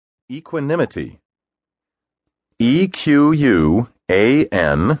Equanimity. Equanimity.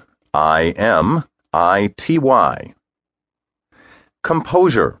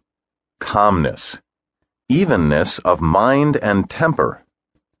 Composure, calmness, evenness of mind and temper.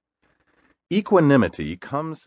 Equanimity comes